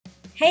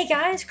Hey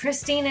guys,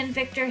 Kristine and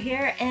Victor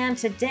here, and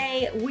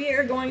today we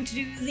are going to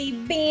do the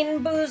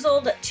Bean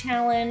Boozled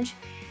challenge.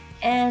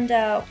 And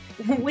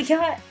we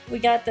got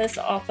this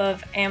off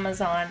of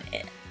Amazon.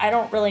 I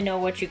don't really know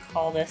what you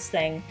call this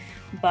thing,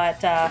 but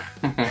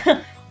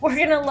we're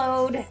gonna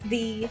load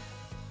the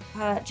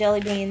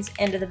jelly beans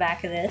into the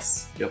back of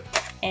this. Yep.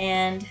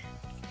 And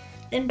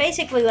then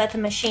basically let the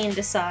machine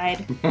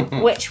decide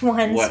which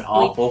ones. What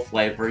awful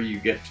flavor you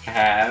get to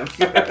have.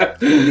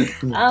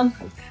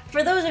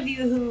 For those of you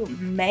who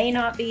may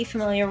not be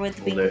familiar with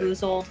the Bean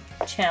Boozled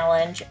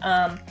challenge,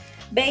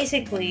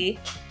 basically,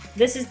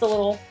 this is the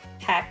little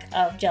pack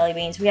of jelly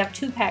beans. We have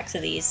 2 packs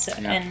of these,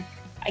 and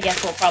I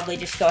guess we'll probably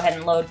just go ahead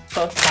and load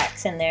both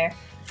packs in there.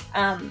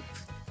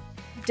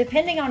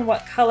 Depending on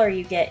what color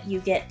you get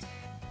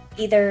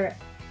either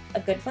a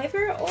good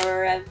flavor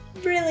or a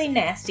really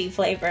nasty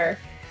flavor.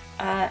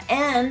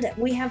 And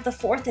we have the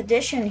 4th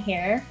edition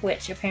here,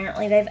 which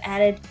apparently they've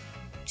added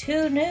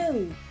 2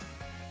 new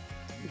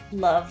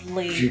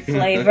lovely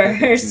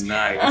flavors.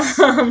 Nice.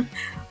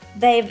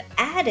 They've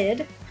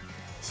added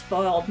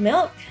spoiled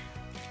milk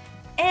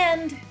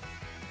and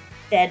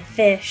dead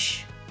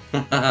fish.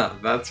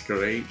 That's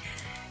great.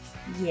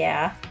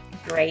 Yeah,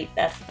 great.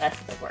 That's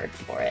the word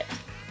for it.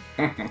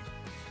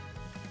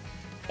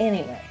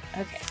 Anyway,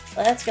 okay,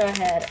 let's go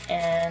ahead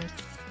and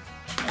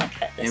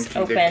cut this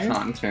open. Empty the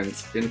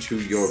contents into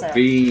your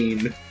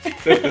bean.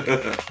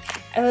 I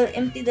will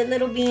empty the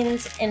little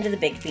beans into the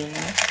big bean.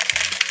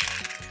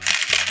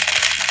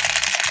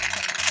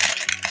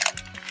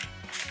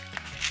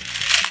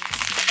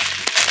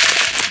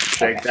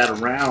 Take that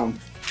around.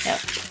 Yep.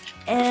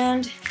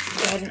 And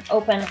go ahead and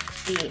open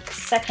the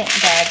second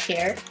bag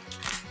here.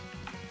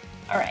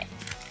 Alright.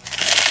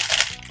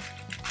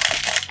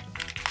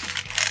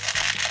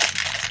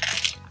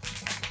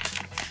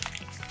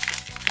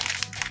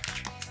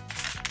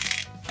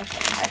 Okay,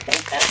 I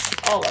think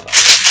that's all of them.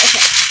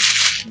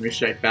 Okay. Let me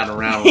shake that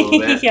around a little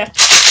bit. Yeah.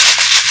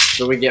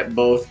 So we get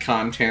both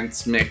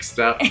contents mixed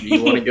up.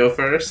 You want to go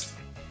first?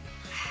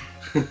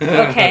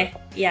 Okay.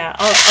 Yeah,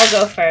 I'll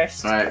go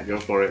first. Alright, go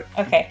for it.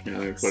 Okay. Yeah,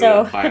 let me put it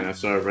up high enough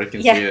so everybody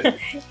can see it.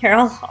 Here,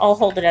 I'll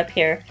hold it up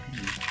here.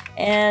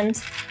 And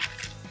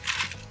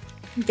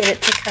get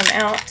it to come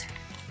out.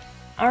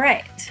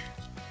 Alright.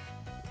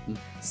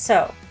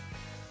 So,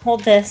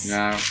 hold this.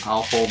 Now,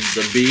 I'll hold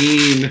the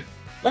bean.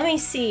 Let me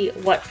see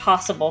what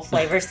possible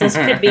flavors this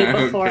could be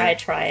before I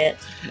try it.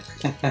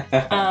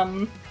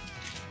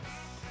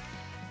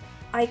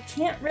 I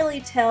can't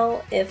really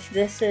tell if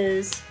this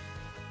is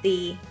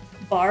the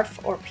barf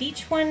or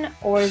peach one,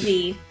 or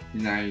the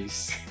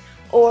nice,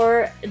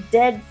 or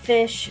dead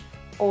fish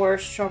or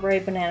strawberry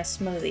banana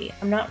smoothie.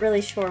 I'm not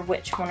really sure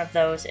which one of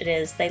those it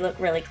is. They look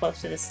really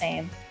close to the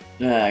same.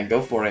 Yeah,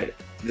 go for it.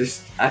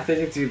 I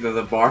think it's either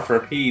the barf or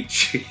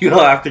peach. You'll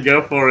have to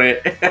go for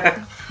it.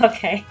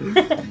 Okay.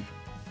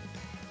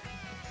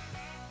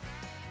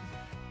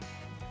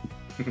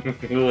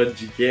 What'd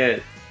you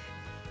get?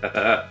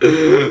 That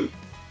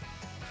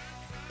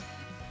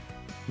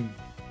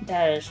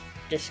is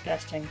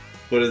disgusting.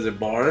 What is it,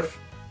 barf?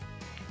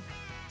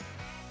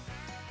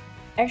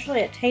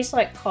 Actually, it tastes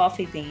like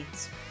coffee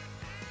beans.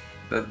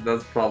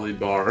 That's probably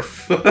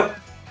barf.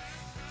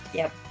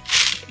 Yep.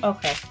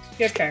 Okay,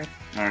 your turn.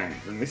 Alright,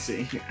 let me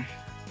see here.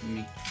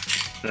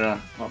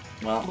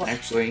 Well,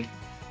 actually,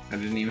 I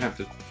didn't even have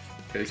to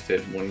taste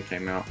it when it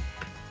came out.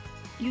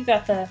 You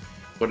got the...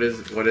 What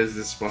is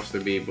this supposed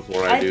to be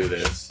before I do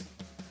this?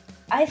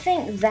 I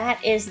think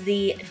that is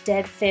the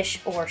dead fish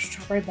or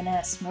strawberry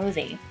banana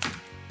smoothie.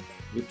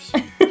 Oops.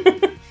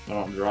 I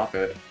don't drop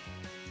it.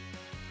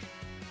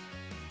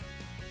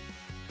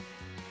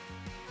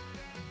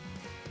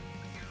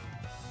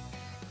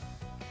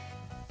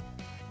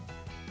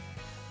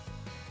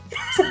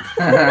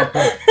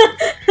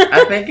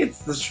 I think it's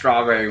the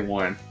strawberry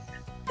one.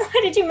 Why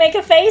did you make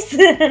a face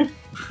then?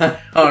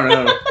 Oh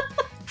no.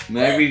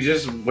 Maybe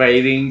just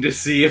waiting to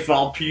see if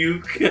I'll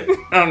puke. I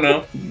don't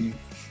know.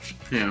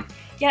 Yeah.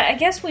 Yeah, I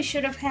guess we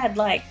should have had,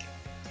 like,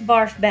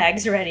 barf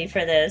bags ready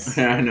for this.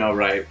 I know,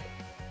 right?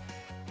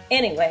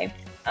 Anyway,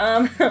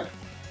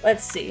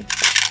 let's see.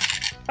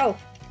 Oh.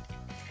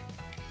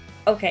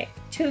 Okay,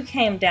 2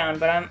 came down,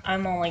 but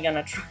I'm only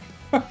gonna try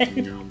one. I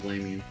don't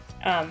blame you.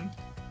 I'm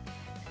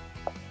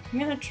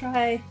gonna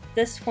try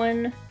this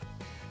one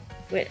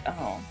with,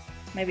 oh,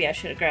 maybe I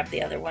should have grabbed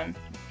the other one.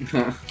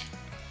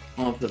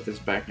 I'll put this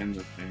back in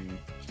the thing.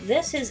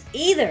 This is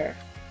either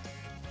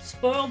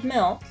spoiled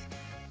milk,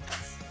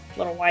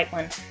 little white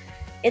one.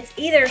 It's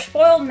either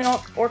spoiled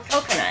milk or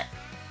coconut.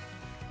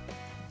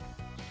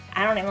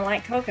 I don't even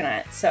like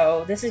coconut,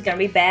 so this is gonna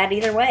be bad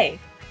either way.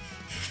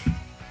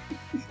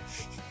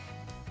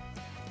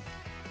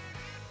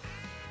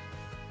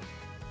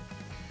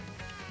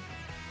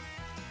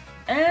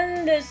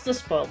 And it's the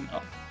spoiled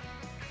milk.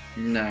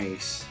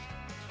 Nice.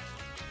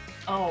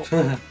 Oh.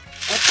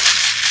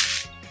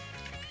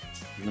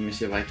 Let me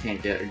see if I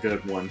can't get a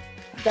good one.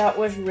 That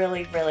was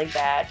really, really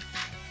bad.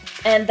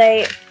 And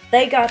they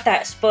got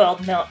that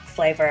spoiled milk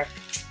flavor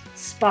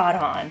spot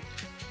on.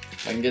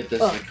 I can get this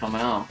to come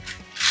out.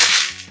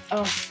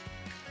 Oh.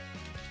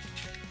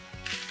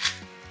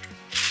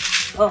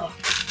 Oh.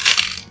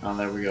 Oh,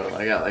 there we go.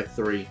 I got like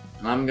 3.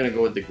 And I'm gonna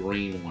go with the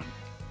green one.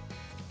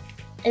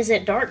 Is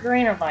it dark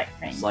green or light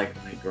green? It's like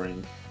light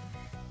green.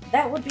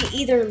 That would be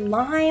either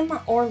lime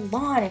or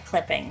lawn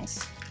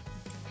clippings.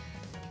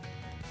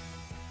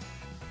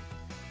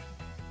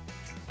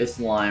 It's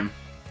lime.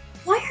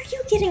 Why are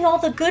you getting all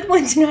the good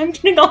ones and I'm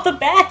getting all the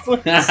bad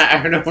ones?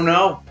 I don't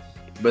know.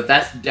 But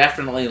that's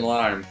definitely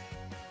lime.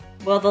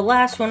 Well, the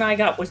last one I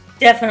got was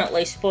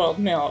definitely spoiled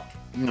milk.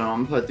 No,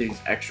 I'm gonna put these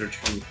extra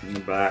 2 in the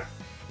back.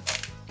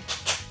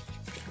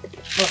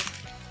 Look.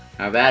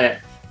 Have at it.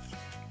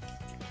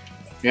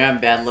 You're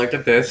having bad luck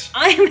at this.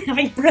 I am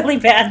having really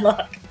bad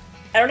luck.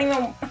 I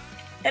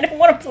don't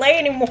want to play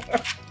anymore.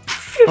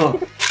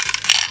 Oh.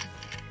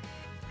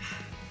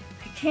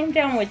 I came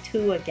down with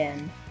 2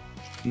 again.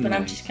 But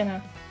I'm Nice. just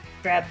gonna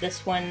grab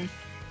this one.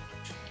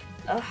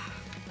 Ugh.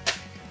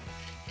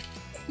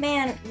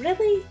 Man,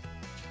 really?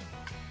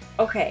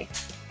 Okay.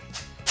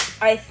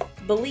 I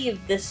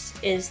believe this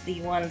is the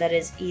one that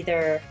is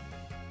either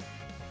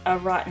a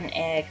rotten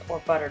egg or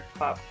buttered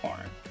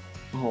popcorn.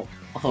 Oh,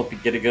 I hope you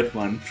get a good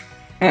one.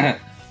 I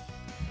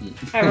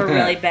have a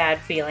really bad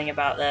feeling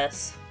about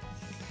this.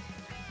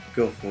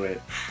 Go for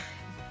it.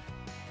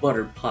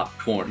 Buttered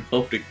popcorn.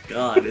 Hope to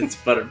God it's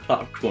buttered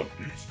popcorn.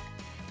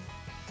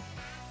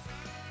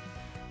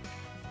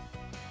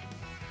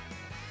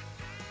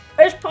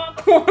 There's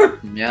popcorn!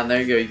 Yeah,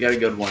 there you go. You got a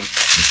good one.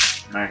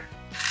 Alright.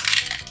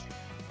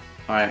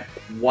 Alright.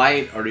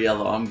 White or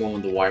yellow? I'm going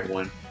with the white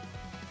one.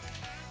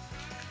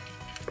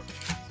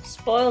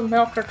 Spoiled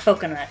milk or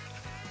coconut?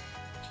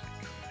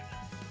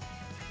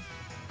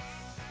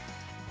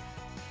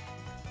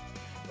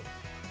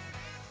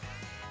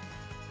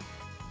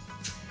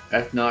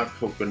 That's not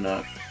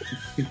coconut.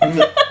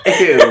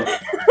 Ew.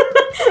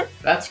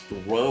 That's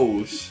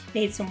gross.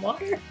 Need some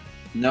water?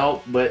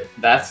 No, but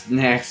that's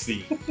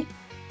nasty.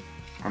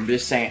 I'm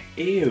just saying,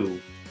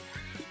 ew.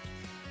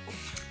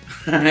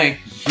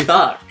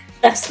 Yuck.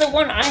 That's the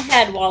one I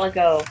had a while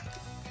ago.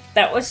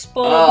 That was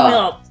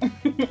spoiled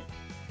milk.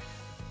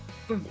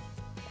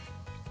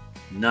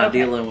 Not Okay.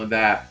 dealing with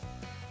that.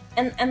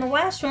 And the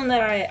last one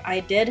that I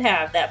did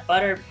have, that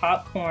buttered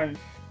popcorn.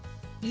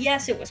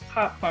 Yes, it was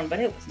popcorn, but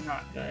it was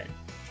not good.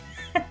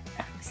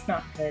 It's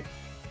not good.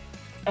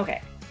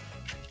 Okay.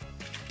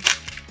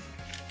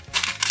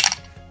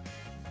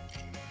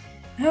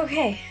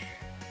 Okay.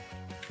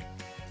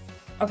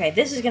 Okay,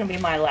 this is gonna be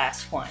my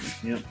last one.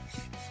 Yep.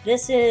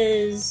 This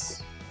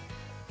is...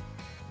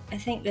 I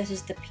think this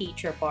is the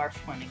peach or barf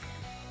one again.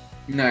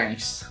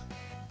 Nice.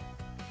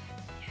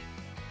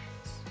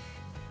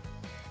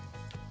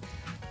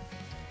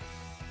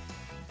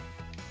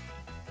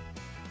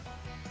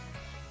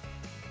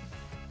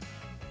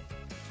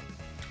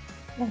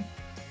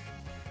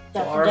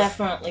 That's Barf.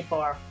 definitely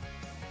barf.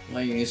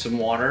 Well, you need some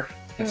water.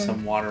 There's Mm.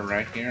 some water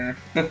right here.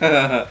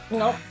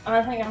 Nope,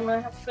 I think I'm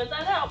gonna have to spit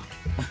that out.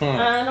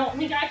 I don't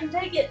think I can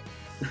take it.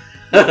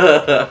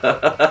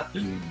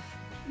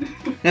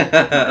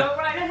 Go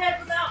right ahead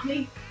without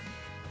me.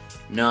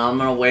 No, I'm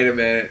gonna wait a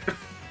minute.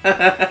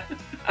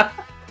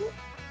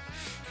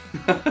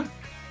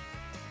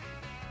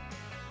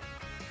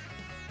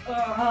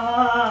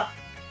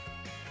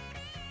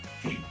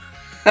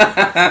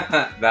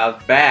 That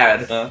was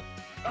bad, huh?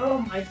 Oh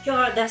my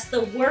god, that's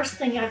the worst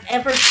thing I've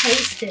ever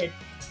tasted.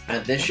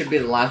 And this should be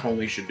the last one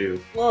we should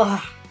do.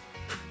 Ugh.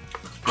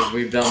 Because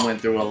we've went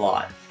through a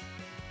lot.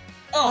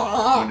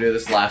 Ugh. We'll do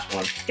this last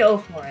one. Go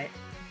for it.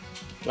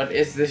 What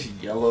is this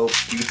yellow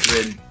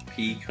putrid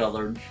pea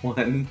colored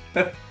one?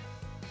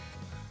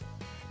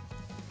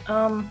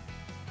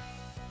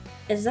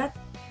 Is that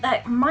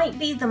might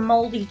be the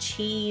moldy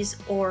cheese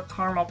or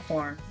caramel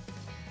corn.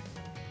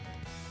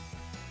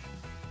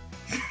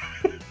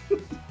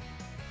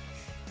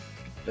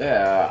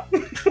 Yeah.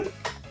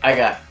 I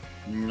got...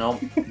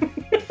 Nope.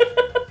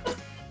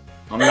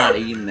 I'm not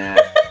eating that.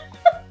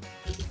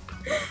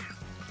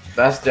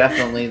 That's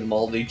definitely the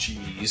moldy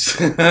cheese.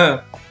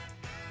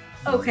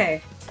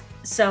 Okay,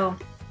 so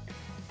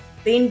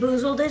Bean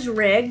Boozled is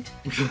rigged.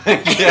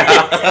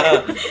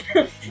 Yeah.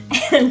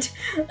 And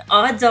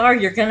odds are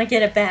you're gonna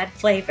get a bad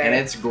flavor. And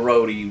it's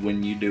grody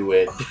when you do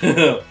it.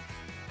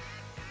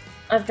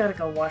 I've gotta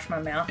go wash my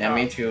mouth. Yeah, off.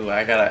 me too.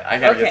 I gotta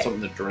Okay. get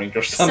something to drink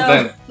or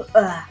something.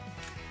 So,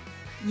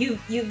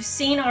 you've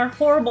seen our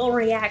horrible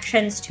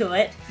reactions to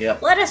it.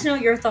 Yep. Let us know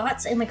your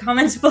thoughts in the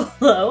comments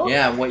below.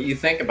 Yeah, what you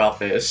think about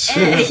this.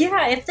 And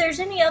yeah, if there's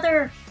any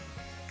other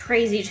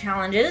crazy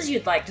challenges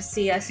you'd like to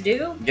see us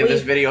do, Give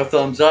this video a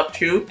thumbs up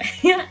too.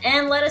 yeah,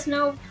 and let us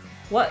know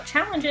what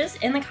challenges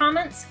in the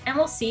comments, and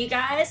we'll see you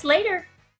guys later.